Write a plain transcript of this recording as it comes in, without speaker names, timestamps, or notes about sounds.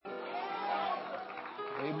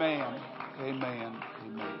Amen. Amen.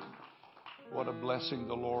 Amen. What a blessing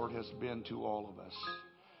the Lord has been to all of us.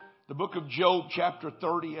 The book of Job, chapter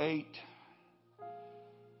 38,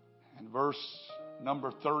 and verse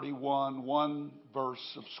number 31, one verse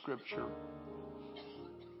of Scripture.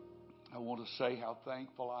 I want to say how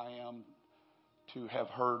thankful I am to have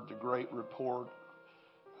heard the great report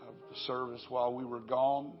of the service while we were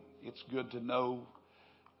gone. It's good to know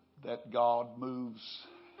that God moves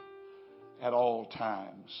at all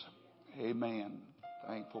times. Amen.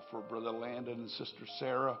 Thankful for Brother Landon and Sister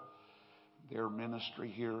Sarah, their ministry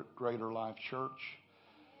here at Greater Life Church.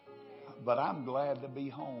 But I'm glad to be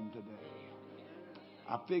home today.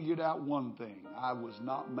 I figured out one thing. I was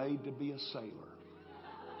not made to be a sailor.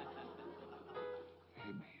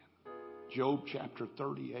 Amen. Job chapter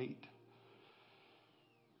 38,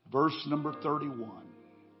 verse number 31.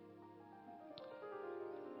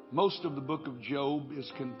 Most of the book of Job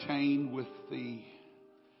is contained with the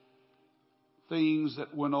things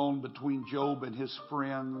that went on between Job and his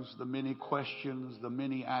friends, the many questions, the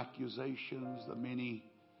many accusations, the many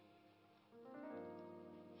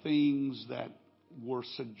things that were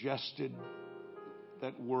suggested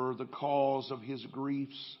that were the cause of his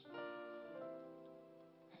griefs.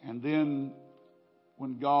 And then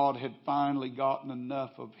when God had finally gotten enough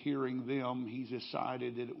of hearing them, he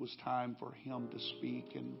decided that it was time for him to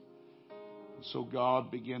speak. And so God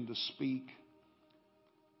began to speak.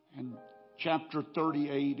 And chapter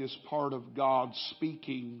 38 is part of God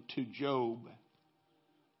speaking to Job.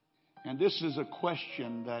 And this is a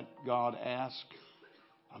question that God asked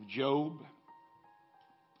of Job.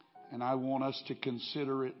 And I want us to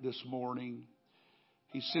consider it this morning.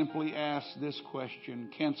 He simply asked this question: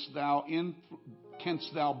 Canst thou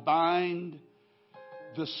bind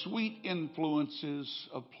the sweet influences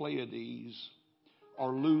of Pleiades,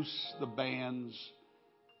 or loose the bands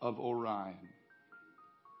of Orion?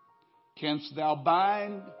 Canst thou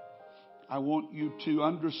bind? I want you to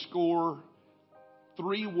underscore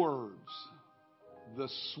three words: the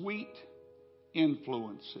sweet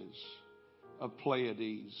influences of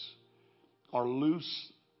Pleiades, or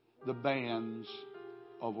loose the bands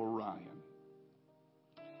of Orion.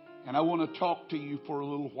 And I want to talk to you for a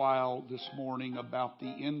little while this morning about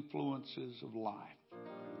the influences of life.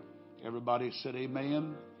 Everybody said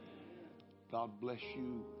amen. God bless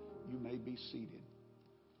you. You may be seated.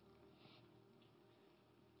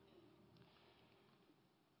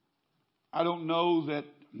 I don't know that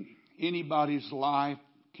anybody's life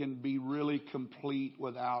can be really complete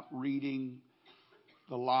without reading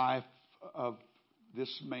the life of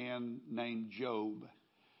this man named Job.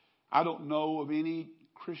 I don't know of any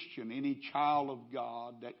Christian, any child of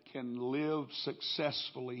God that can live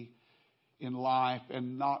successfully in life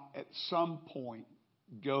and not at some point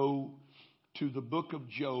go to the book of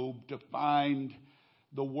Job to find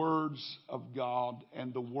the words of God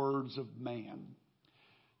and the words of man.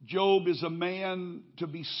 Job is a man to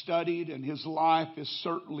be studied, and his life is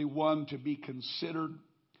certainly one to be considered.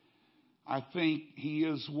 I think he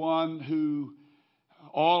is one who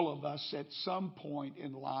all of us at some point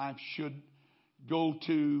in life should go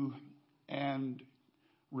to and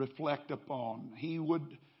reflect upon. He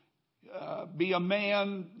would be a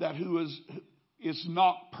man that who is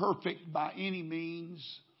not perfect by any means,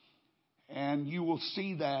 and you will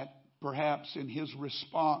see that perhaps in his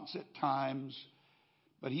response at times.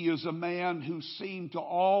 But he is a man who seemed to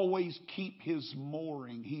always keep his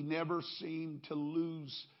mooring. He never seemed to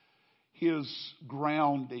lose his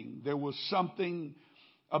grounding. There was something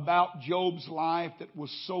about Job's life that was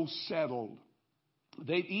so settled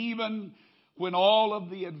that even when all of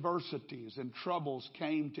the adversities and troubles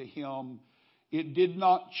came to him, it did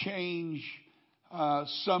not change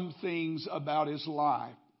some things about his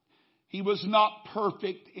life. He was not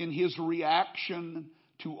perfect in his reaction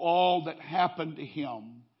to all that happened to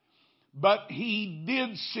him, but he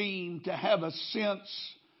did seem to have a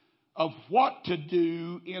sense of what to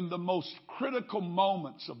do in the most critical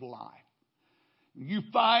moments of life. You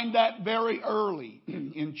find that very early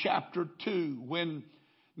in chapter 2 when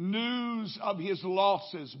news of his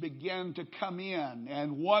losses began to come in,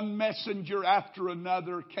 and one messenger after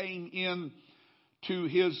another came in to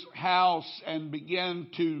his house and began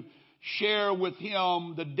to share with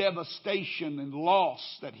him the devastation and loss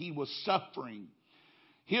that he was suffering.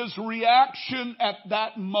 His reaction at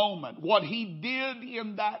that moment, what he did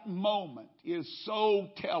in that moment, is so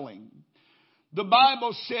telling. The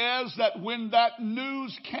Bible says that when that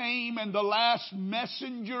news came and the last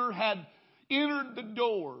messenger had entered the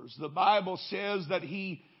doors, the Bible says that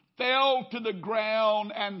he fell to the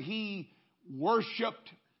ground and he worshiped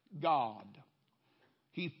God.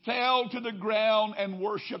 He fell to the ground and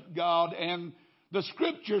worshiped God. And The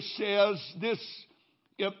scripture says this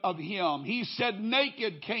of him. He said,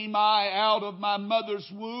 naked came I out of my mother's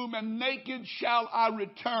womb, and naked shall I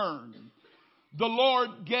return. The Lord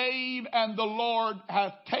gave, and the Lord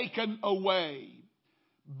hath taken away.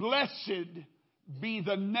 Blessed be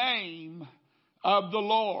the name of the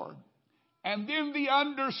Lord. And then the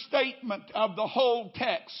understatement of the whole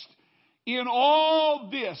text. In all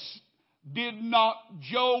this did not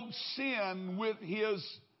Job sin with his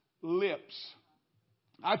lips.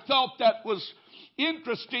 I thought that was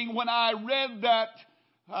interesting when I read that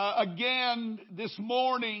again this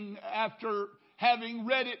morning after having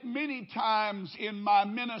read it many times in my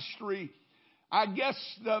ministry. I guess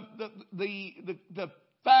the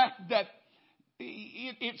fact that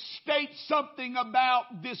it states something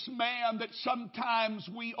about this man that sometimes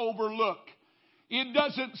we overlook. It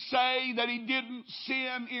doesn't say that he didn't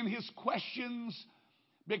sin in his questions,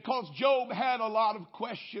 because Job had a lot of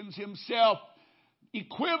questions himself,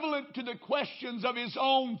 equivalent to the questions of his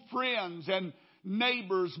own friends and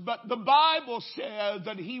neighbors. But the Bible says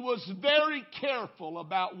that he was very careful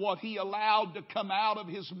about what he allowed to come out of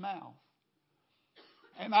his mouth.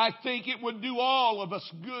 And I think it would do all of us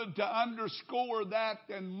good to underscore that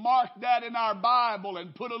and mark that in our Bible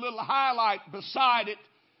and put a little highlight beside it.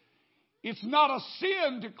 It's not a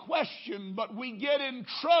sin to question, but we get in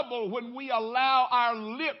trouble when we allow our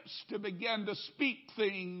lips to begin to speak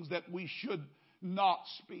things that we should not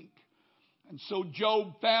speak. And so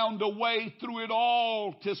Job found a way through it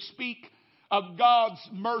all to speak of God's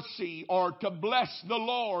mercy or to bless the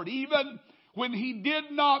Lord, even when he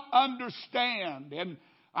did not understand. And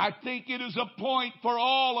I think it is a point for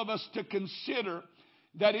all of us to consider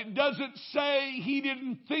that it doesn't say he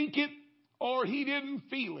didn't think it or he didn't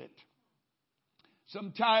feel it.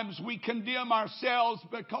 Sometimes we condemn ourselves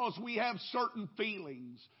because we have certain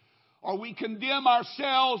feelings, or we condemn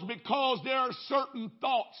ourselves because there are certain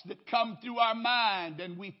thoughts that come through our mind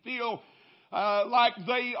and we feel like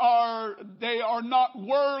they are not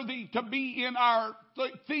worthy to be in our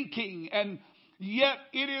thinking. And yet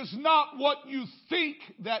it is not what you think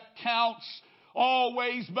that counts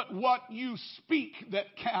always, but what you speak that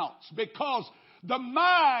counts. Because the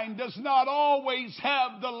mind does not always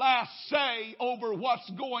have the last say over what's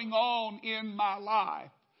going on in my life.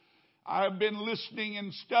 I've been listening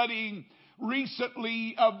and studying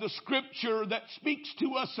recently of the scripture that speaks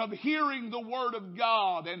to us of hearing the Word of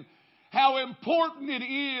God, and how important it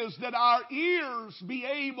is that our ears be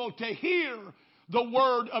able to hear the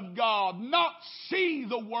Word of God. Not see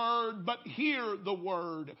the Word, but hear the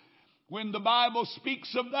Word. When the Bible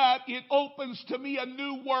speaks of that, it opens to me a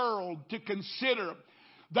new world to consider.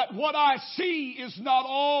 That what I see is not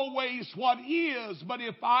always what is, but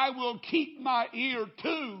if I will keep my ear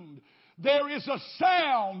tuned, there is a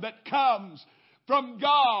sound that comes from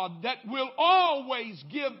God that will always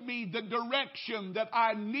give me the direction that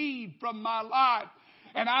I need from my life.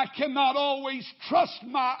 And I cannot always trust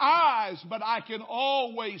my eyes, but I can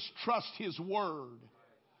always trust His Word.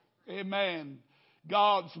 Amen.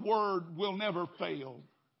 God's Word will never fail.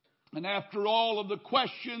 And after all of the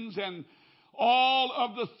questions and all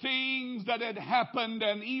of the things that had happened,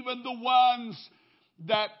 and even the ones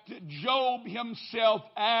that Job himself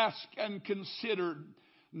asked and considered,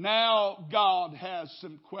 now God has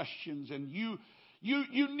some questions. And you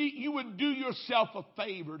would do yourself a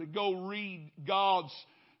favor to go read God's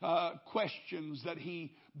questions that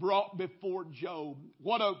He brought before Job.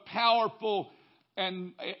 What a powerful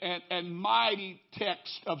and mighty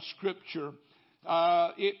text of Scripture.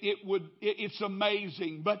 It's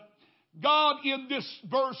amazing. But God, in this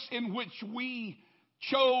verse in which we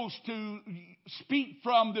chose to speak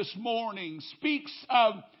from this morning, speaks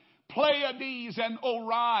of Pleiades and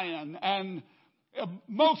Orion. And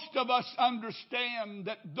most of us understand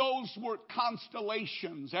that those were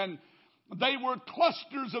constellations, and they were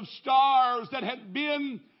clusters of stars that had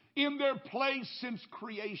been in their place since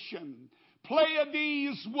creation.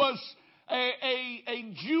 Pleiades was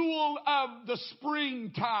a jewel of the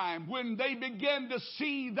springtime, when they began to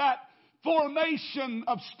see that formation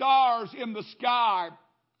of stars in the sky.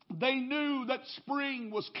 They knew that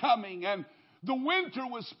spring was coming and the winter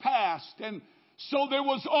was past, and so there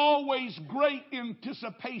was always great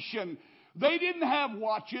anticipation. They didn't have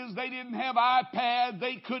watches. They didn't have iPads.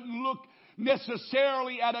 They couldn't look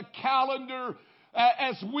necessarily at a calendar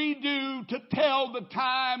as we do to tell the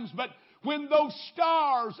times. But when those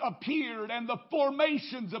stars appeared and the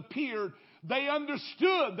formations appeared, they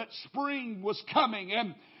understood that spring was coming.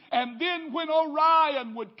 And then when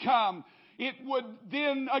Orion would come, it would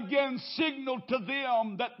then again signal to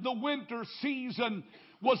them that the winter season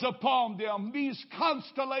was upon them. These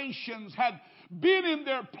constellations had been in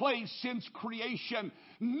their place since creation.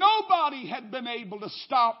 Nobody had been able to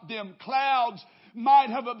stop them. Clouds might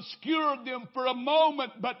have obscured them for a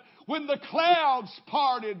moment, but when the clouds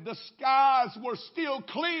parted, the skies were still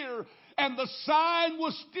clear and the sign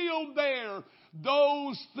was still there.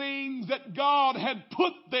 Those things that God had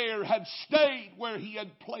put there had stayed where He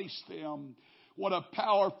had placed them. What a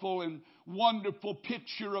powerful and wonderful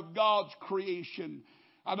picture of God's creation.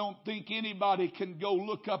 I don't think anybody can go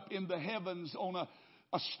look up in the heavens on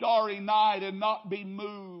a starry night and not be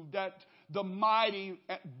moved at the mighty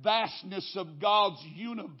vastness of God's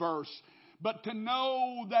universe. But to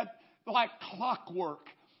know that like clockwork,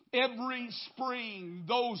 every spring,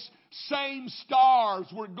 those same stars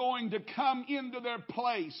were going to come into their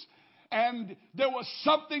place. And there was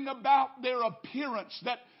something about their appearance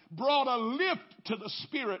that brought a lift to the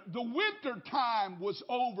spirit. The winter time was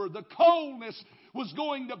over. The coldness was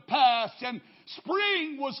going to pass. And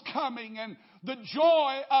spring was coming. And the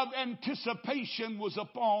joy of anticipation was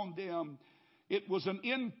upon them. It was an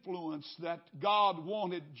influence that God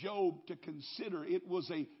wanted Job to consider. It was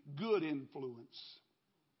a good influence.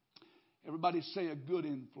 Everybody say a good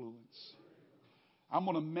influence. I'm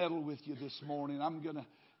going to meddle with you this morning. I'm going to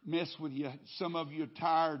mess with you. Some of you are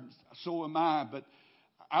tired, so am I. But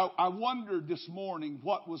I wondered this morning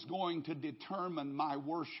what was going to determine my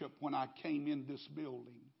worship when I came in this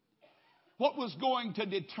building. What was going to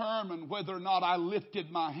determine whether or not I lifted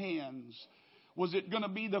my hands? Was it going to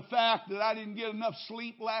be the fact that I didn't get enough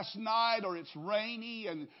sleep last night, or it's rainy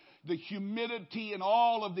and the humidity and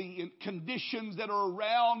all of the conditions that are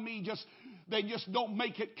around me they just don't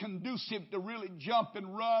make it conducive to really jump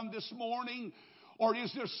and run this morning? Or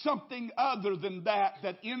is there something other than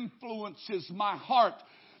that influences my heart?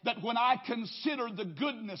 That when I consider the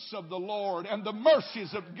goodness of the Lord and the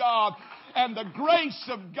mercies of God and the grace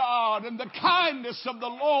of God and the kindness of the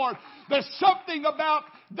Lord, there's something about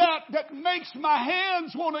that makes my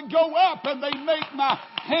hands want to go up and they make my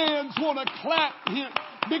hands want to clap here,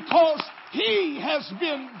 because He has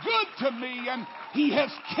been good to me and He has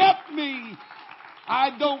kept me.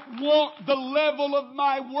 I don't want the level of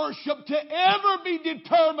my worship to ever be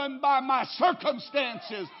determined by my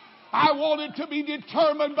circumstances. I want it to be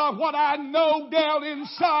determined by what I know down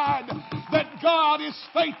inside, that God is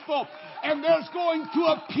faithful. And there's going to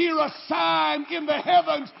appear a sign in the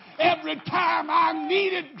heavens. Every time I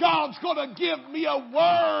need it, God's going to give me a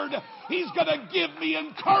word. He's going to give me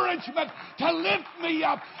encouragement to lift me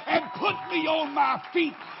up and put me on my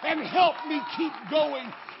feet and help me keep going,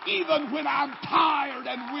 even when I'm tired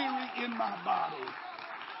and weary in my body.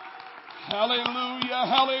 Hallelujah,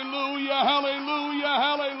 hallelujah, hallelujah,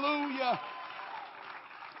 hallelujah.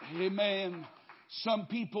 Amen. Some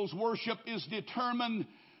people's worship is determined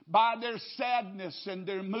by their sadness and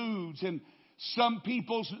their moods. And some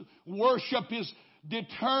people's worship is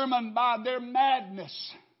determined by their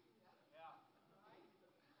madness.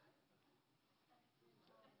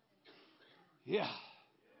 Yeah.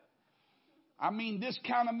 I mean, this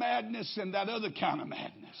kind of madness and that other kind of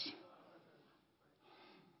madness.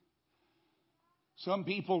 Some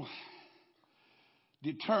people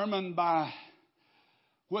determined by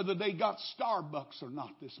whether they got Starbucks or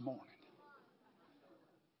not this morning.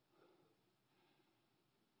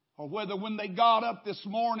 Or whether when they got up this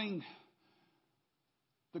morning,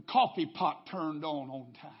 the coffee pot turned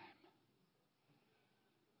on time.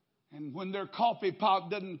 And when their coffee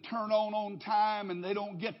pot doesn't turn on time and they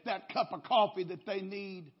don't get that cup of coffee that they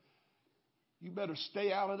need, you better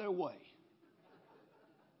stay out of their way.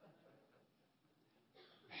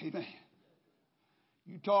 Amen.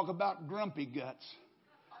 You talk about grumpy guts.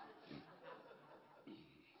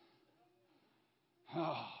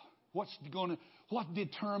 Oh, what's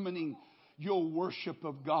determining your worship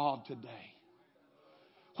of God today?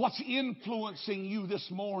 What's influencing you this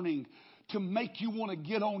morning to make you want to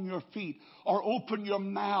get on your feet or open your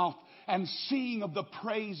mouth and sing of the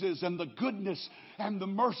praises and the goodness and the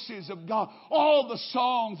mercies of God? All the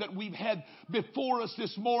songs that we've had before us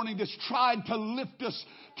this morning that's tried to lift us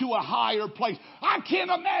to a higher place. I can't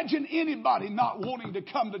imagine anybody not wanting to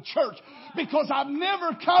come to church, because I've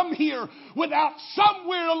never come here without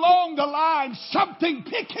somewhere along the line something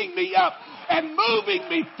picking me up and moving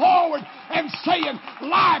me forward and saying,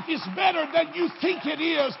 life is better than you think it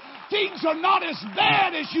is. Things are not as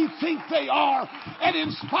bad as you think they are. And in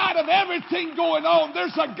spite of everything going on,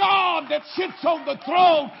 there's a God that sits on the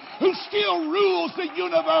throne who still rules the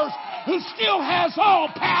universe, who still has all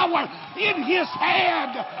power in His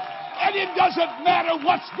hand. And it doesn't matter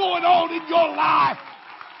what's going on in your life.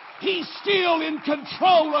 He's still in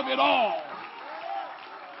control of it all.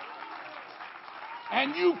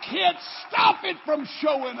 And you can't stop it from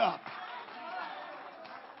showing up.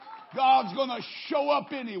 God's going to show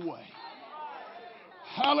up anyway.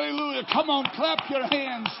 Hallelujah. Come on, clap your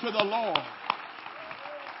hands to the Lord.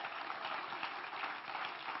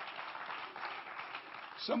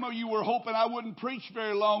 Some of you were hoping I wouldn't preach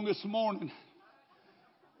very long this morning.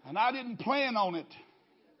 And I didn't plan on it.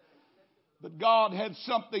 But God had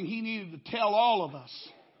something He needed to tell all of us.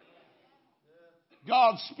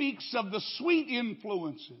 God speaks of the sweet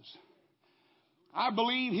influences. I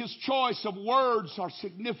believe His choice of words are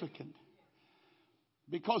significant.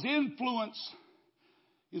 Because influence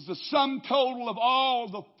is the sum total of all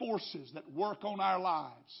the forces that work on our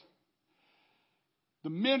lives. The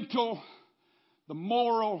mental, the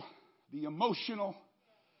moral, the emotional,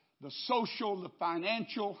 the social, the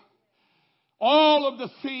financial, all of the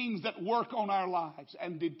things that work on our lives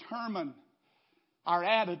and determine our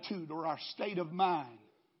attitude or our state of mind,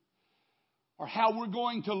 or how we're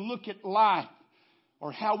going to look at life,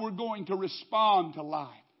 or how we're going to respond to life.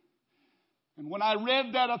 And when I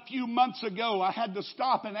read that a few months ago, I had to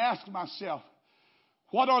stop and ask myself,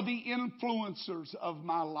 what are the influencers of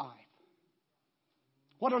my life?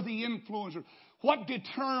 What are the influencers? What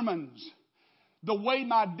determines the way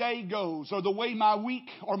my day goes, or the way my week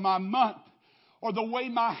or my month, or the way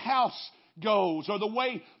my house goes, or the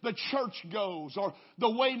way the church goes, or the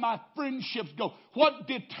way my friendships go? What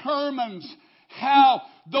determines how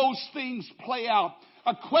those things play out?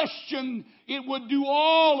 A question it would do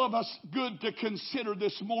all of us good to consider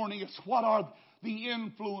this morning is, what are the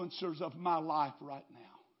influencers of my life right now?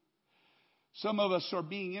 Some of us are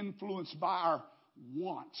being influenced by our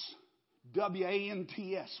wants.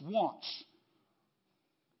 W-A-N-T-S, wants.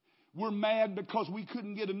 We're mad because we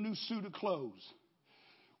couldn't get a new suit of clothes.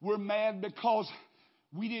 We're mad because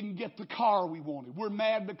we didn't get the car we wanted. We're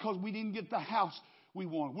mad because we didn't get the house we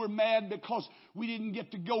wanted. We're mad because we didn't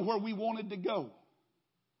get to go where we wanted to go.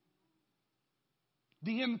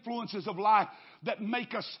 The influences of life that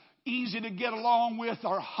make us easy to get along with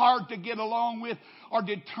or hard to get along with are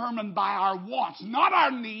determined by our wants. Not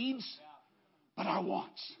our needs, but our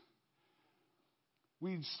wants.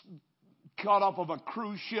 We got off of a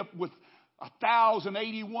cruise ship with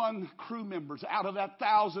 1,081 crew members. Out of that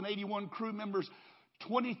 1,081 crew members,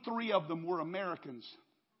 23 of them were Americans.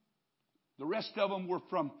 The rest of them were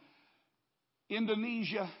from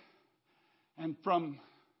Indonesia and from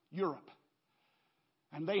Europe.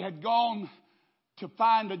 And they had gone to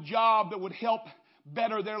find a job that would help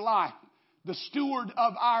better their life. The steward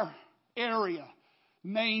of our area,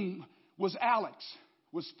 name was Alex,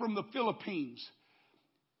 was from the Philippines.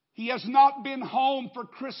 He has not been home for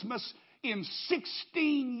Christmas in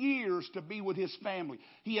 16 years to be with his family.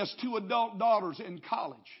 He has 2 adult daughters in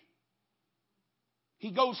college.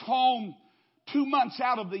 He goes home 2 months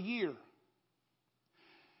out of the year.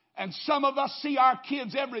 And some of us see our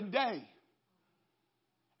kids every day.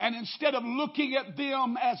 And instead of looking at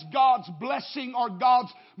them as God's blessing or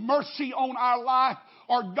God's mercy on our life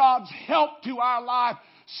or God's help to our life,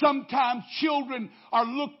 sometimes children are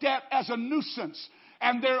looked at as a nuisance.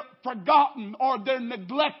 And they're forgotten, or they're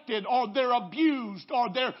neglected, or they're abused, or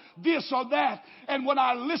they're this or that. And when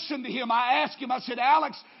I listened to him, I asked him, I said,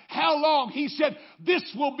 Alex, how long? He said, this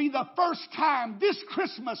will be the first time this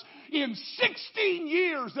Christmas in 16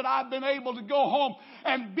 years that I've been able to go home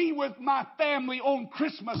and be with my family on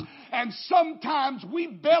Christmas. And sometimes we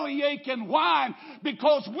bellyache and whine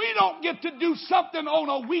because we don't get to do something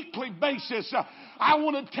on a weekly basis. I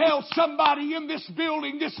want to tell somebody in this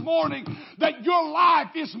building this morning that your life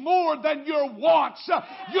is more than your wants.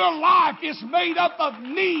 Your life is made up of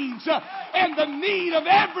needs. And the need of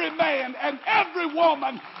every man and every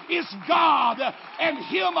woman is God and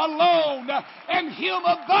Him alone and Him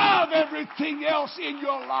above everything else in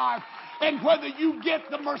your life. And whether you get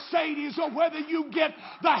the Mercedes or whether you get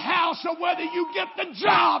the house or whether you get the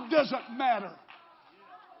job doesn't matter.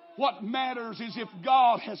 What matters is if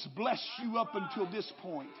God has blessed you up until this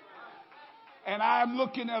point. And I'm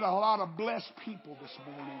looking at a lot of blessed people this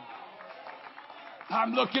morning.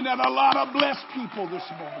 I'm looking at a lot of blessed people this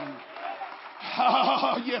morning.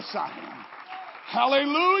 Oh, yes, I am.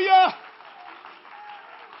 Hallelujah.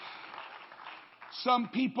 Some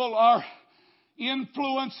people are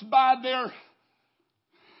influenced by their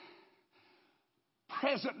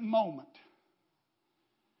present moment.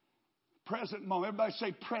 Present moment. Everybody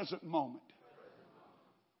say present moment.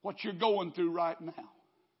 What you're going through right now.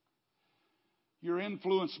 You're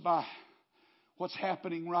influenced by what's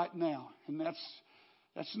happening right now. And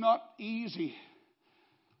that's not easy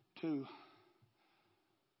to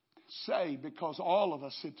say, because all of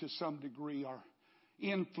us to some degree are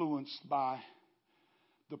influenced by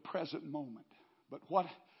the present moment. But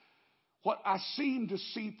What I seem to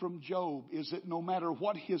see from Job is that no matter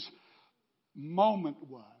what his moment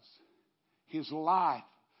was, his life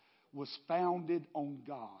was founded on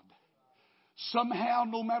God. Somehow,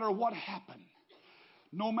 no matter what happened,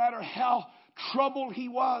 no matter how troubled he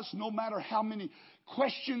was, no matter how many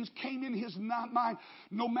questions came in his mind,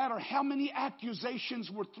 no matter how many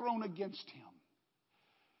accusations were thrown against him,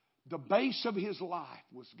 the base of his life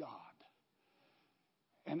was God.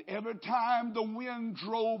 And every time the wind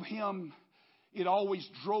drove him, it always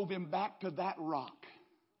drove him back to that rock.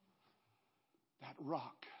 That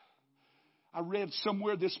rock. I read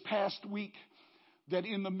somewhere this past week that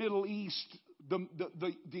in the Middle East,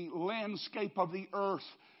 the landscape of the earth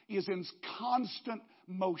is in constant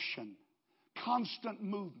motion, constant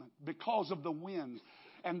movement because of the wind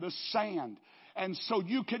and the sand. And so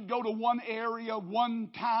you could go to one area one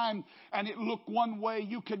time and it looked one way.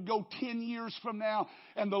 You could go 10 years from now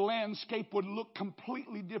and the landscape would look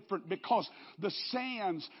completely different because the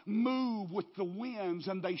sands move with the winds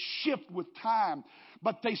and they shift with time.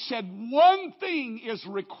 But they said one thing is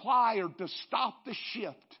required to stop the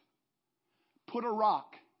shift. Put a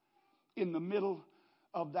rock in the middle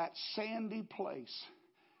of that sandy place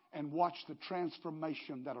and watch the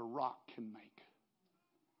transformation that a rock can make.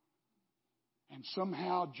 And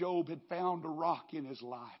somehow Job had found a rock in his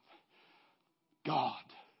life. God.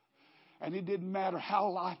 And it didn't matter how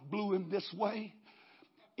life blew him this way.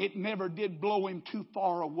 It never did blow him too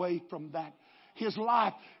far away from that. His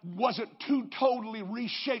life wasn't too totally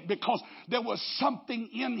reshaped because there was something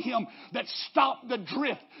in him that stopped the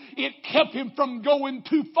drift. It kept him from going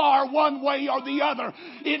too far one way or the other.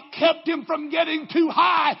 It kept him from getting too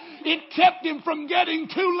high. It kept him from getting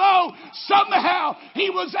too low. Somehow he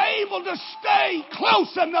was able to stay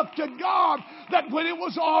close enough to God that when it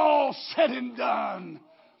was all said and done,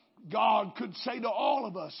 God could say to all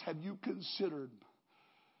of us, have you considered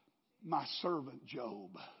my servant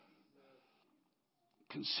Job?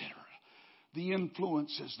 Consider the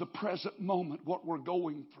influences, the present moment, what we're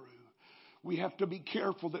going through. We have to be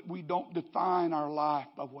careful that we don't define our life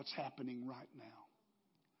by what's happening right now.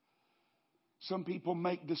 Some people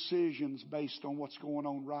make decisions based on what's going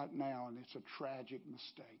on right now, and it's a tragic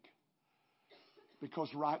mistake.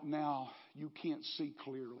 Because right now, you can't see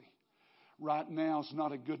clearly. Right now is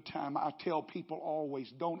not a good time. I tell people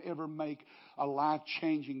always, don't ever make a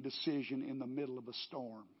life-changing decision in the middle of a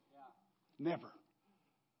storm. Never.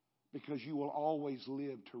 Because you will always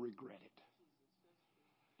live to regret it.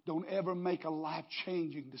 Don't ever make a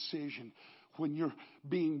life-changing decision when you're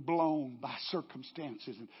being blown by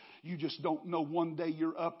circumstances and you just don't know. One day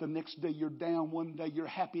you're up, the next day you're down, one day you're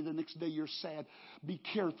happy, the next day you're sad. Be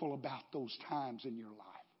careful about those times in your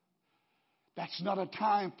life. That's not a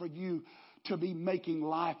time for you to be making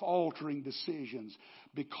life-altering decisions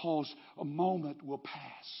because a moment will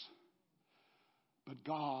pass. But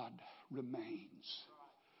God remains.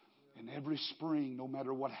 And every spring, no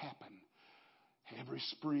matter what happened, every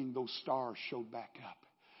spring those stars showed back up.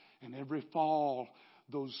 And every fall,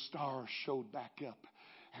 those stars showed back up.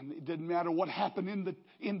 And it didn't matter what happened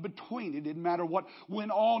in between. It didn't matter what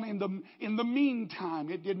went on in the meantime.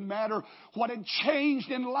 It didn't matter what had changed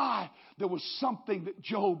in life. There was something that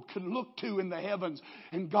Job could look to in the heavens.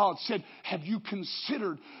 And God said, have you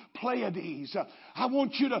considered Pleiades? I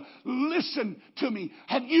want you to listen to me.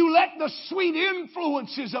 Have you let the sweet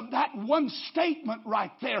influences of that one statement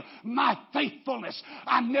right there, my faithfulness,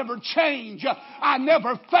 I never change, I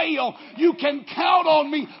never fail. You can count on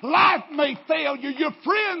me. Life may fail you. Your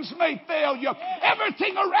friends may fail you.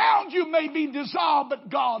 Everything around you may be dissolved.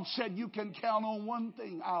 But God said you can count on one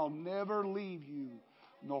thing. I'll never leave you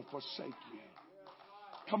nor forsake you.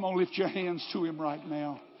 Come on, lift your hands to Him right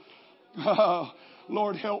now. Oh,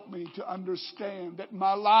 Lord, help me to understand that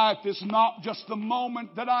my life is not just the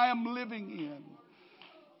moment that I am living in.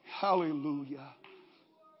 Hallelujah.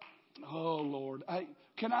 Oh, Lord.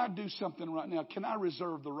 Can I do something right now? Can I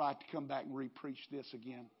reserve the right to come back and re-preach this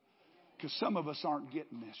again? Because some of us aren't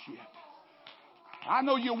getting this yet. I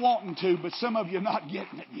know you're wanting to, but some of you are not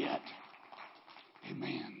getting it yet.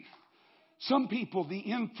 Amen. Some people, the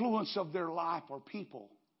influence of their life are people.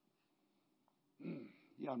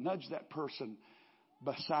 Nudge that person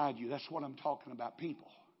beside you. That's what I'm talking about. People.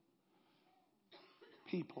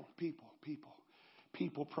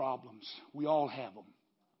 People problems. We all have them.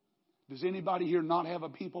 Does anybody here not have a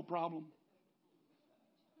people problem?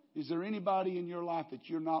 Is there anybody in your life that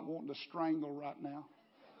you're not wanting to strangle right now?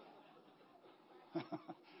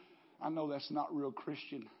 I know that's not real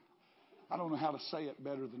Christian. I don't know how to say it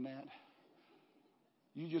better than that.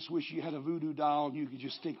 You just wish you had a voodoo doll and you could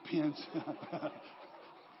just stick pins.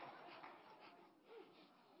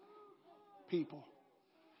 People.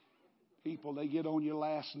 People, they get on your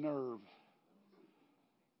last nerve.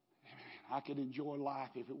 I could enjoy life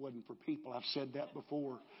if it wasn't for people. I've said that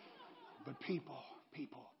before. But people.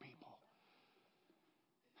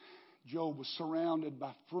 Job was surrounded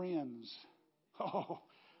by friends. Oh,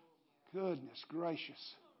 goodness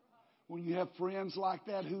gracious. When you have friends like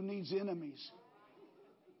that, who needs enemies?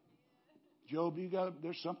 Job,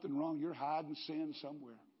 there's something wrong. You're hiding sin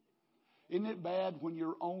somewhere. Isn't it bad when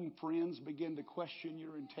your own friends begin to question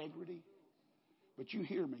your integrity? But you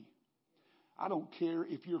hear me. I don't care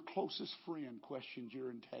if your closest friend questions your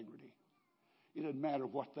integrity. It doesn't matter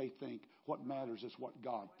what they think. What matters is what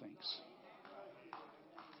God thinks.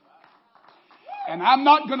 And I'm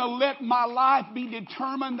not going to let my life be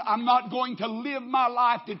determined. I'm not going to live my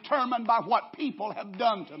life determined by what people have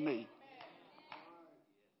done to me.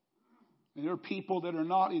 And there are people that are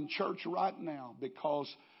not in church right now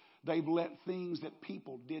because they've let things that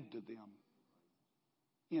people did to them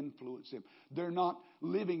influence them. They're not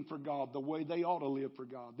living for God the way they ought to live for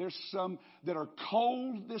God. There's some that are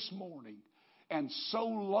cold this morning and so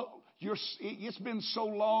low. It's been so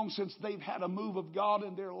long since they've had a move of God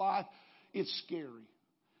in their life. It's scary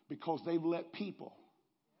because they've let people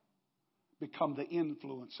become the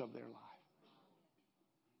influence of their life.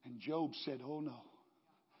 And Job said, oh no,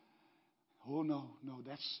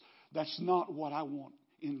 that's not what I want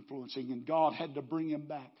influencing. And God had to bring him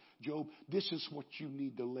back. Job, this is what you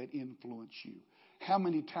need to let influence you. How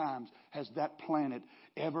many times has that planet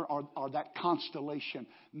ever, or that constellation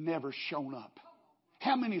never shown up?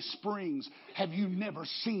 How many springs have you never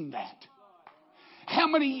seen that? How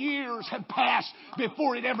many years have passed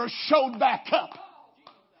before it ever showed back up?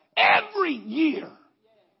 Every year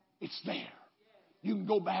it's there. You can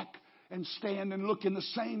go back and stand and look in the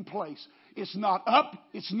same place. It's not up,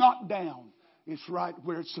 it's not down. It's right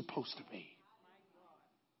where it's supposed to be.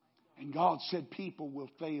 And God said people will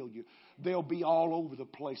fail you. They'll be all over the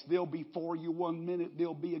place. They'll be for you one minute.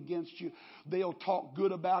 They'll be against you. They'll talk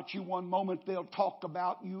good about you one moment. They'll talk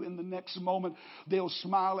about you in the next moment. They'll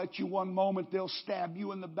smile at you one moment. They'll stab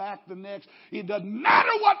you in the back the next. It doesn't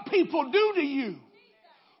matter what people do to you.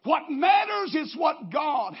 What matters is what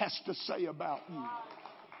God has to say about you.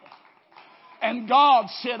 And God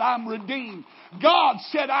said, I'm redeemed. God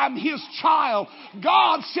said, I'm His child.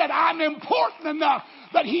 God said, I'm important enough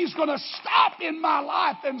that He's going to stop in my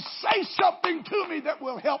life and say something to me that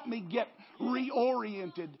will help me get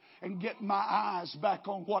reoriented and get my eyes back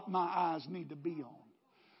on what my eyes need to be on.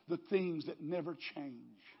 The things that never change.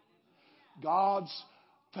 God's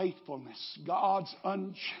faithfulness, God's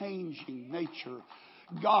unchanging nature,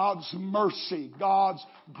 God's mercy, God's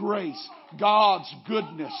grace, God's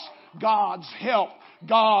goodness, God's help,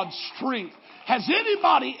 God's strength. Has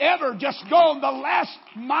anybody ever just gone the last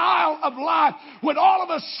mile of life when all of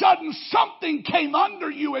a sudden something came under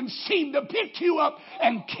you and seemed to pick you up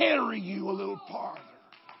and carry you a little farther?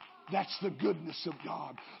 That's the goodness of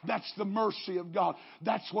God. That's the mercy of God.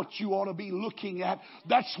 That's what you ought to be looking at.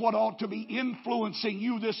 That's what ought to be influencing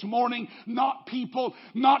you this morning. Not people,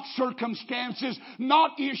 not circumstances,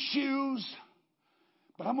 not issues.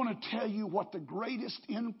 But I'm going to tell you what the greatest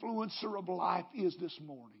influencer of life is this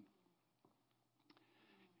morning.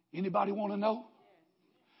 Anybody want to know?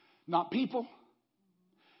 Not people,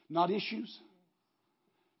 not issues,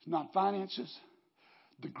 not finances.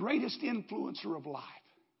 The greatest influencer of life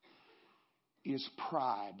is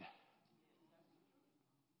pride.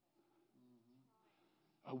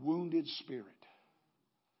 A wounded spirit.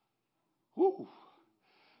 Whoo.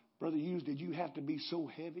 Brother Hughes, did you have to be so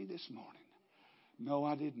heavy this morning? No,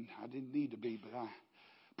 I didn't. I didn't need to be, but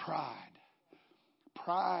pride.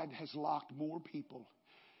 Pride has locked more people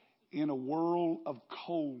in a world of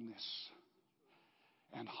coldness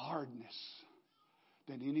and hardness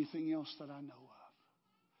than anything else that I know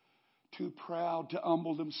of. Too proud to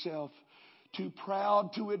humble themselves. Too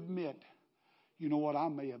proud to admit, you know what, I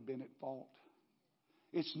may have been at fault.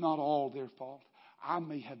 It's not all their fault. I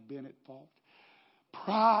may have been at fault.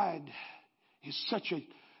 Pride is such a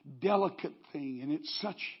delicate thing, and it's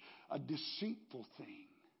such a deceitful thing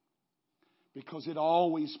because it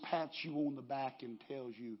always pats you on the back and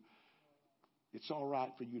tells you it's all right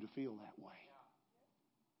for you to feel that way.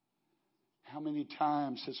 How many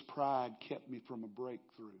times has pride kept me from a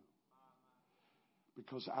breakthrough?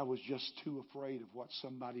 Because I was just too afraid of what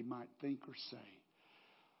somebody might think or say,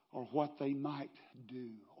 or what they might do,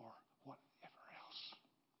 or whatever else.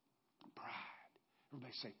 Pride.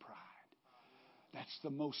 Everybody say pride. That's the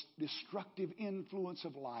most destructive influence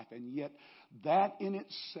of life. And yet that in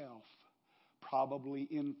itself probably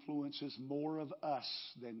influences more of us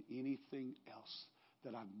than anything else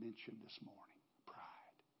that I've mentioned this morning.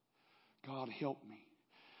 Pride. God help me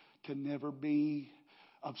to never be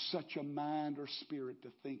of such a mind or spirit to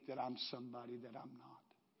think that I'm somebody that I'm not.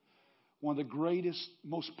 One of the greatest,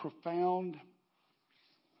 most profound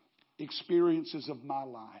experiences of my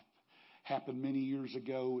life happened many years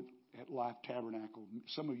ago at Life Tabernacle.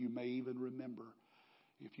 Some of you may even remember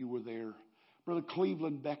if you were there. Brother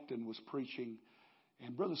Cleveland Beckton was preaching.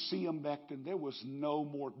 And Brother C.M. Beckton, there was no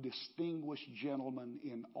more distinguished gentleman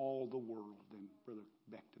in all the world than Brother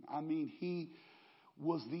Beckton. I mean, he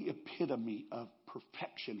was the epitome of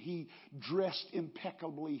perfection. He dressed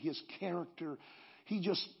impeccably. His character, he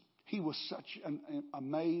was such an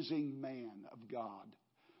amazing man of God.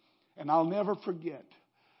 And I'll never forget,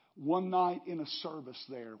 one night in a service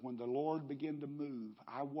there, when the Lord began to move,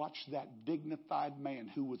 I watched that dignified man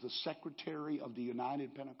who was the secretary of the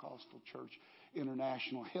United Pentecostal Church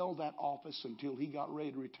International, held that office until he got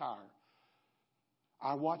ready to retire.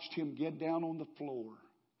 I watched him get down on the floor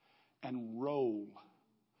and roll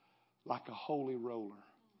like a holy roller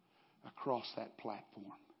across that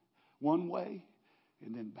platform. One way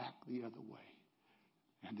and then back the other way.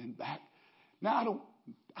 And then back. Now,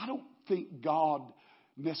 I don't think God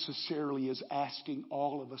necessarily is asking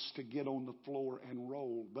all of us to get on the floor and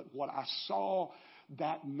roll. But what I saw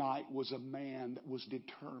that night was a man that was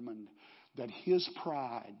determined that his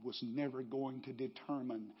pride was never going to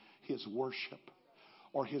determine his worship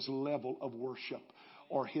or his level of worship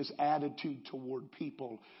or his attitude toward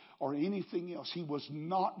people or anything else. He was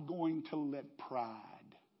not going to let pride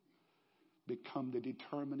become the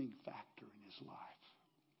determining factor in his life.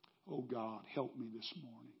 Oh God, help me this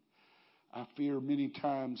morning. I fear many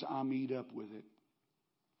times I'm eat up with it.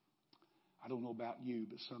 I don't know about you,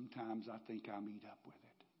 but sometimes I think I'm eat up with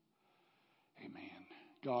it. Amen.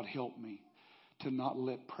 God, help me to not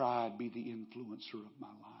let pride be the influencer of my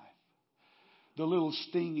life. The little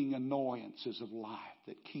stinging annoyances of life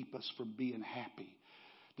that keep us from being happy.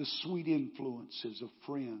 The sweet influences of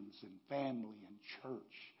friends and family and church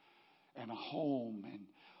and a home and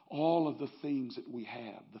all of the things that we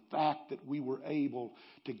have. The fact that we were able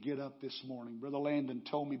to get up this morning. Brother Landon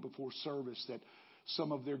told me before service that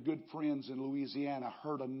some of their good friends in Louisiana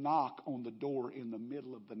heard a knock on the door in the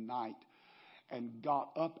middle of the night and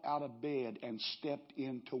got up out of bed and stepped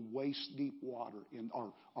into waist-deep water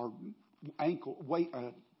or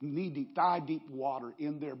knee-deep, thigh-deep water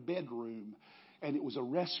in their bedroom. And it was a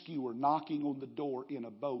rescuer knocking on the door in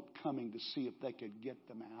a boat coming to see if they could get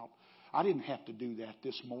them out. I didn't have to do that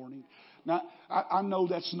this morning. Now, I know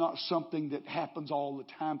that's not something that happens all the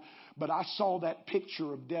time, but I saw that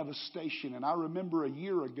picture of devastation, and I remember a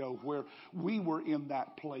year ago where we were in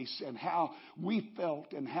that place and how we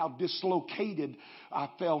felt and how dislocated I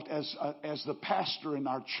felt as the pastor in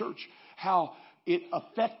our church, how it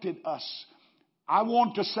affected us. I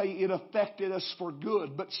want to say it affected us for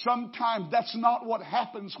good, but sometimes that's not what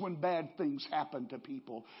happens when bad things happen to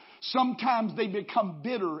people. Sometimes they become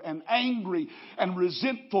bitter and angry and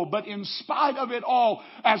resentful, but in spite of it all,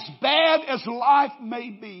 as bad as life may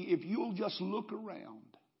be, if you'll just look around,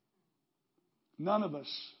 none of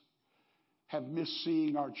us have missed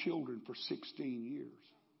seeing our children for 16 years.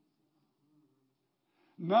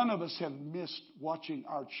 None of us have missed watching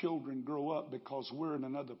our children grow up because we're in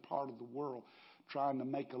another part of the world trying to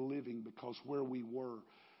make a living, because where we were,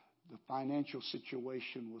 the financial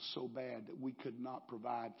situation was so bad that we could not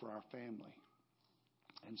provide for our family.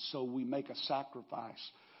 And so we make a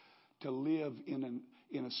sacrifice to live in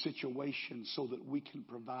a situation so that we can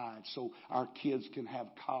provide, so our kids can have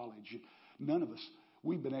college. None of us,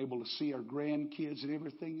 we've been able to see our grandkids and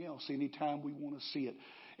everything else anytime we want to see it.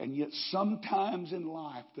 And yet sometimes in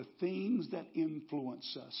life, the things that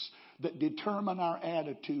influence us, that determine our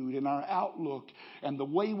attitude and our outlook and the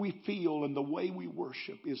way we feel and the way we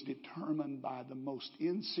worship is determined by the most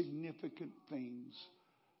insignificant things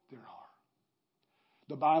there are.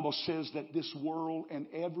 The Bible says that this world and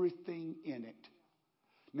everything in it.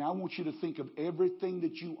 Now I want you to think of everything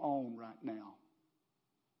that you own right now.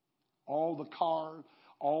 All the car,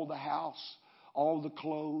 all the house, all the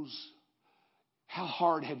clothes. How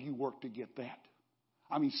hard have you worked to get that?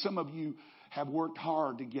 I mean, some of you have worked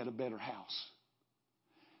hard to get a better house.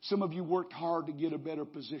 Some of you worked hard to get a better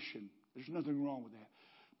position. There's nothing wrong with that.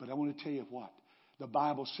 But I want to tell you what. The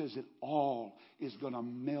Bible says that all is going to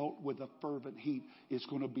melt with a fervent heat. It's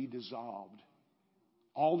going to be dissolved.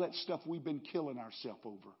 All that stuff we've been killing ourselves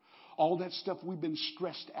over. All that stuff we've been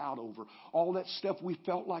stressed out over. All that stuff we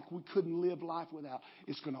felt like we couldn't live life without.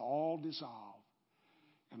 It's going to all dissolve.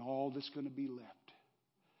 And all that's going to be left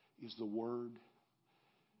is the Word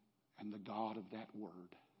and the God of that Word.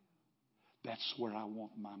 That's where I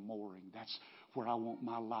want my mooring. That's where I want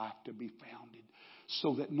my life to be founded.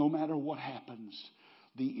 So that no matter what happens,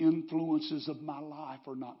 The influences of my life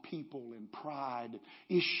are not people and pride,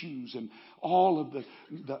 issues, and all of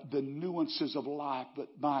the nuances of life, but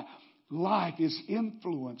my life is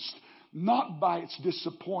influenced not by its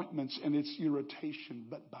disappointments and its irritation,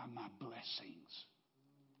 but by my blessings.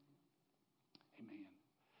 Amen.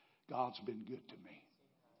 God's been good to me.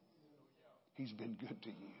 He's been good to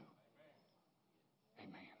you.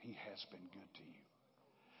 Amen. He has been good to you.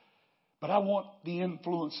 But I want the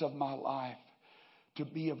influence of my life to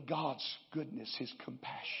be of God's goodness, His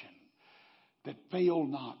compassion, that fail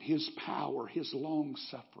not, His power, His long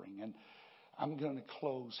suffering. And I'm going to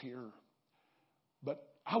close here. But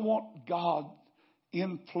I want God's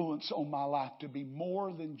influence on my life to be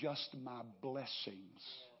more than just my blessings.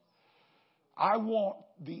 I want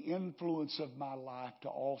the influence of my life to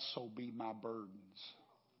also be my burdens.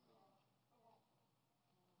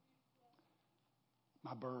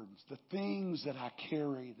 My burdens, the things that I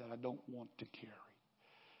carry that I don't want to carry.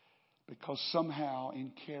 Because somehow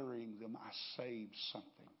in carrying them, I save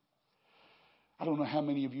something. I don't know how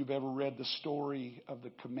many of you have ever read the story of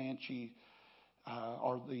the Comanche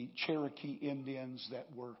or the Cherokee Indians that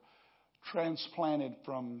were transplanted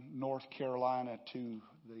from North Carolina to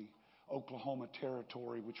the Oklahoma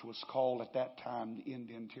Territory, which was called at that time the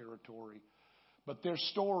Indian Territory. But their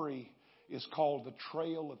story is called The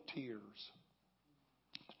Trail of Tears.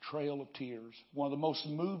 The Trail of Tears. One of the most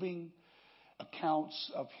moving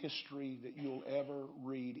accounts of history that you'll ever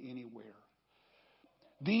read anywhere.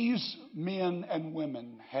 These men and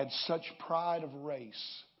women had such pride of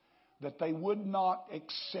race that they would not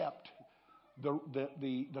accept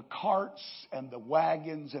the carts and the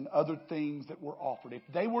wagons and other things that were offered. If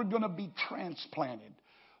they were going to be transplanted,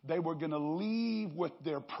 they were going to leave with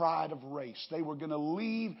their pride of race. They were going to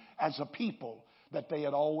leave as a people that they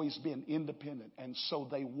had always been independent. And so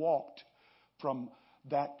they walked from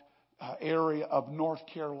that area of North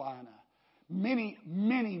Carolina. Many,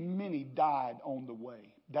 many, many died on the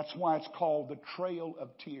way. That's why it's called the Trail of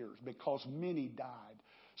Tears, because many died,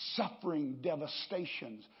 suffering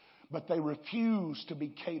devastations. But they refused to be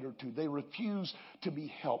catered to. They refused to be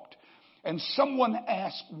helped. And someone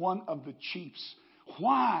asked one of the chiefs,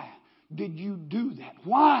 why did you do that?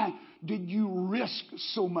 Why did you risk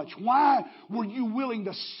so much? Why were you willing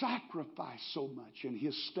to sacrifice so much? And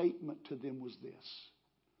his statement to them was this.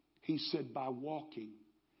 He said, by walking,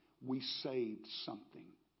 we saved something.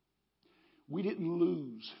 We didn't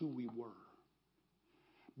lose who we were.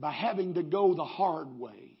 By having to go the hard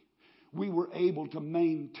way, we were able to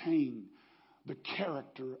maintain the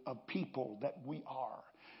character of people that we are.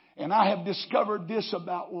 And I have discovered this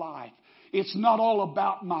about life. It's not all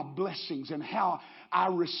about my blessings and how I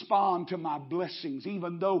respond to my blessings,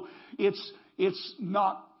 even though it's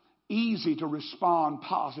not easy to respond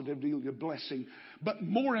positively to blessing. But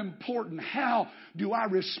more important, how do I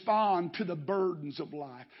respond to the burdens of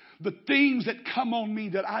life? The things that come on me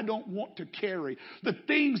that I don't want to carry. The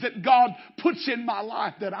things that God puts in my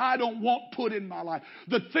life that I don't want put in my life.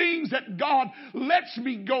 The things that God lets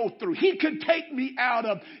me go through. He could take me out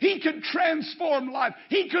of. He could transform life.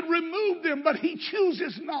 He could remove them, but He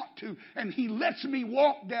chooses not to. And He lets me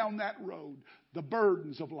walk down that road. The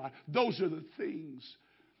burdens of life. Those are the things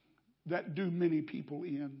that do many people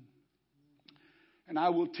in. And I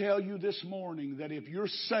will tell you this morning that if you're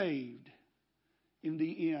saved, in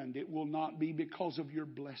the end, it will not be because of your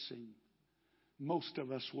blessing. Most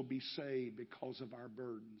of us will be saved because of our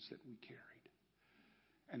burdens that we carried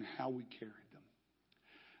and how we carried them.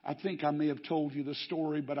 I think I may have told you the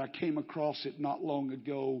story, but I came across it not long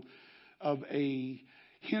ago of a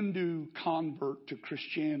Hindu convert to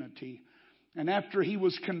Christianity. And after he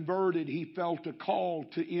was converted, he felt a call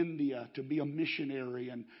to India to be a missionary.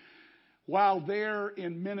 And while there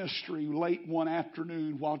in ministry late one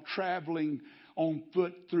afternoon, while traveling on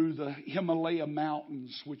foot through the Himalaya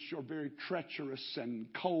mountains, which are very treacherous and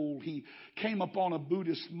cold, he came upon a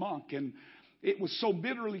Buddhist monk. And it was so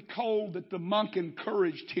bitterly cold that the monk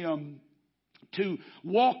encouraged him to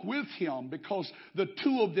walk with him, because the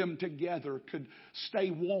two of them together could stay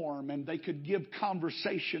warm and they could give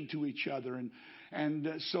conversation to each other.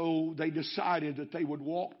 And so they decided that they would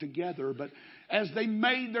walk together. But as they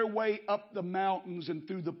made their way up the mountains and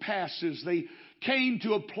through the passes, they came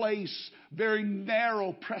to a place, very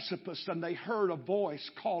narrow precipice, and they heard a voice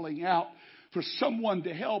calling out for someone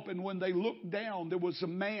to help. And when they looked down, there was a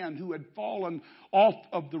man who had fallen off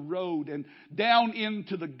of the road and down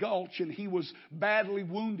into the gulch, and he was badly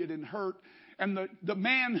wounded and hurt. And the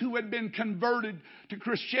man who had been converted to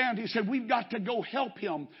Christianity said, we've got to go help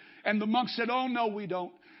him. And the monk said, oh, no, we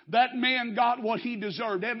don't. That man got what he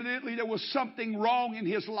deserved. Evidently, there was something wrong in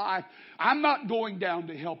his life. I'm not going down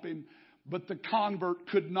to help him. But the convert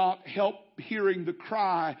could not help hearing the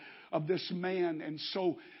cry of this man. And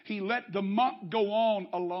so he let the monk go on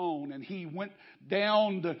alone. And he went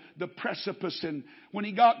down the precipice. And when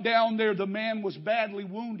he got down there, the man was badly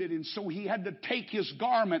wounded. And so he had to take his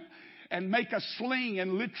garment and make a sling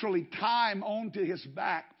and literally tie him onto his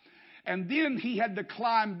back. And then he had to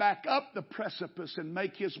climb back up the precipice and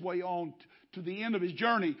make his way on to the end of his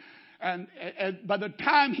journey. And by the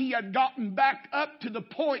time he had gotten back up to the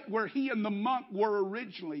point where he and the monk were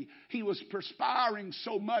originally, he was perspiring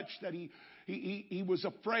so much that he was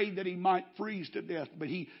afraid that he might freeze to death. But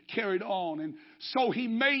he carried on. And so he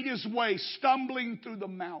made his way, stumbling through the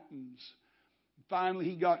mountains. Finally,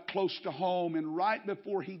 he got close to home. And right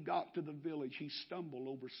before he got to the village, he stumbled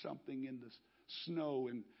over something in the snow.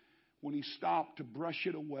 And when he stopped to brush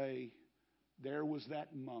it away, there was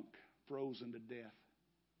that monk frozen to death.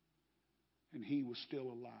 And he was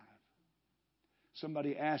still alive.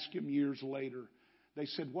 Somebody asked him years later, they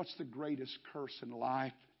said, what's the greatest curse in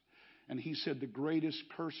life? And he said, the greatest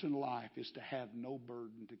curse in life is to have no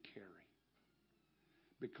burden to carry.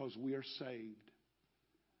 Because we are saved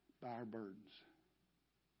by our burdens.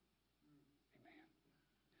 Amen.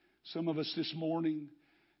 Some of us this morning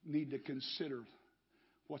need to consider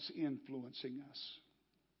what's influencing us.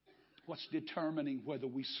 What's determining whether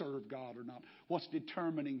we serve God or not? What's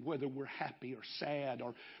determining whether we're happy or sad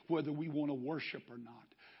or whether we want to worship or not?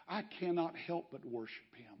 I cannot help but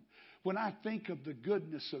worship Him. When I think of the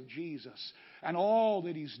goodness of Jesus and all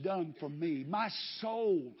that He's done for me, my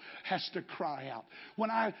soul has to cry out. When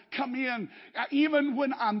I come in, even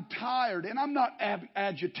when I'm tired, and I'm not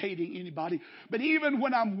agitating anybody, but even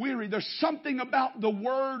when I'm weary, there's something about the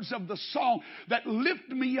words of the song that lift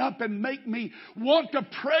me up and make me want to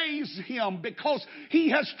praise Him because He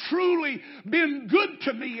has truly been good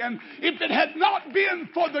to me. And if it had not been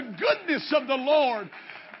for the goodness of the Lord,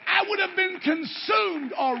 I would have been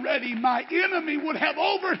consumed already. My enemy would have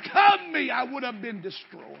overcome me. I would have been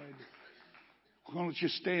destroyed. Why don't you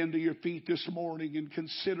stand to your feet this morning and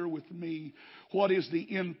consider with me what is the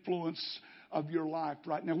influence of your life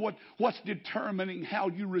right now? What's determining how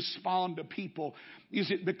you respond to people? Is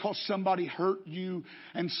it because somebody hurt you?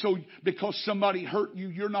 And so because somebody hurt you,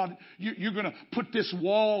 you're going to put this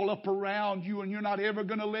wall up around you and you're not ever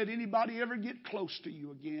going to let anybody ever get close to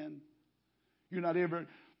you again.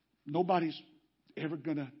 Nobody's ever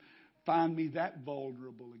going to find me that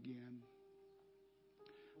vulnerable again.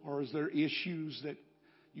 Or is there issues that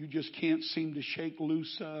you just can't seem to shake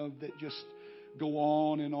loose of that just go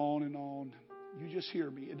on and on and on? You just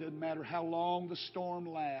hear me. It doesn't matter how long the storm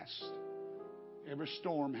lasts. Every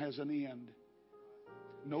storm has an end.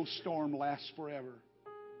 No storm lasts forever.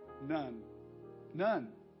 None. None.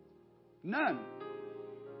 None.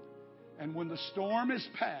 And when the storm is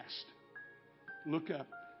past, look up.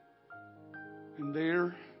 And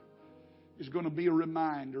there is going to be a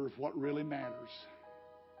reminder of what really matters.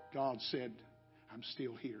 God said, I'm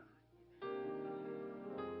still here.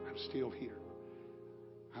 I'm still here.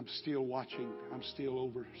 I'm still watching. I'm still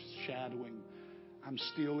overshadowing. I'm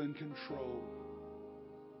still in control.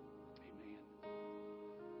 Amen.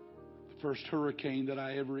 The first hurricane that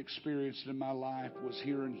I ever experienced in my life was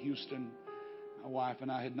here in Houston. My wife and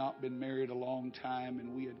I had not been married a long time,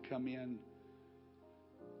 and we had come in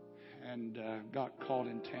and got caught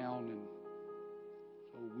in town, and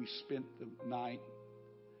so we spent the night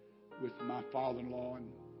with my father-in-law. And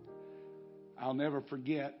I'll never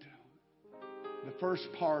forget the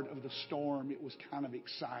first part of the storm. It was kind of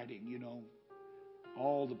exciting, you know,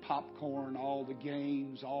 all the popcorn, all the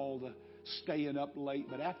games, all the staying up late.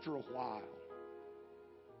 But after a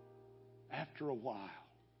while,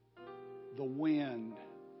 the wind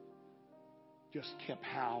just kept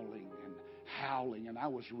howling and howling, and I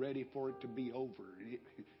was ready for it to be over.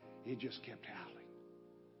 It just kept howling.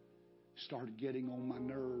 Started getting on my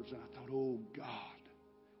nerves, and I thought, oh God,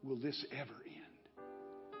 will this ever end?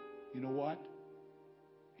 You know what?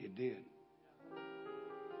 It did.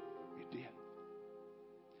 It did.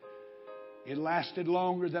 It lasted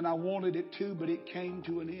longer than I wanted it to, but it came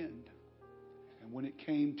to an end. And when it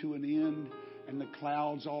came to an end and the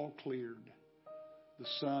clouds all cleared, the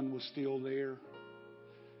sun was still there.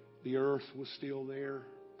 The earth was still there.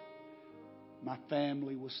 My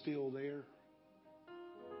family was still there.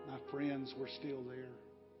 My friends were still there.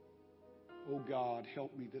 Oh God,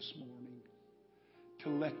 help me this morning to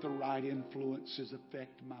let the right influences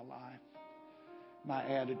affect my life, my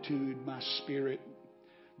attitude, my spirit,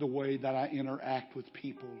 the way that I interact with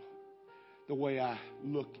people, the way I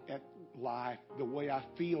look at life, the way I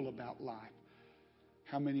feel about life.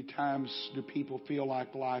 How many times do people feel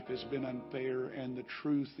like life has been unfair? And the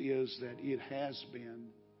truth is that it has been.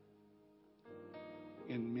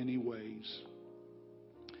 in many ways.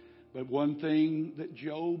 But one thing that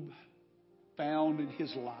Job found in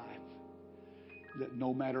his life, that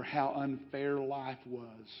no matter how unfair life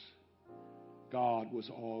was, God was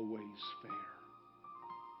always fair.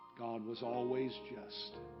 God was always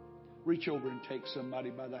just. Reach over and take somebody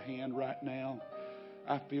by the hand right now.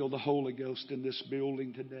 I feel the Holy Ghost in this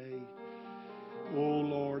building today. Oh,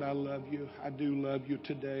 Lord, I love you. I do love you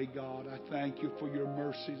today, God. I thank you for your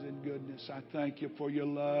mercies and goodness. I thank you for your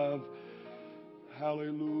love.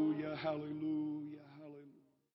 Hallelujah, hallelujah.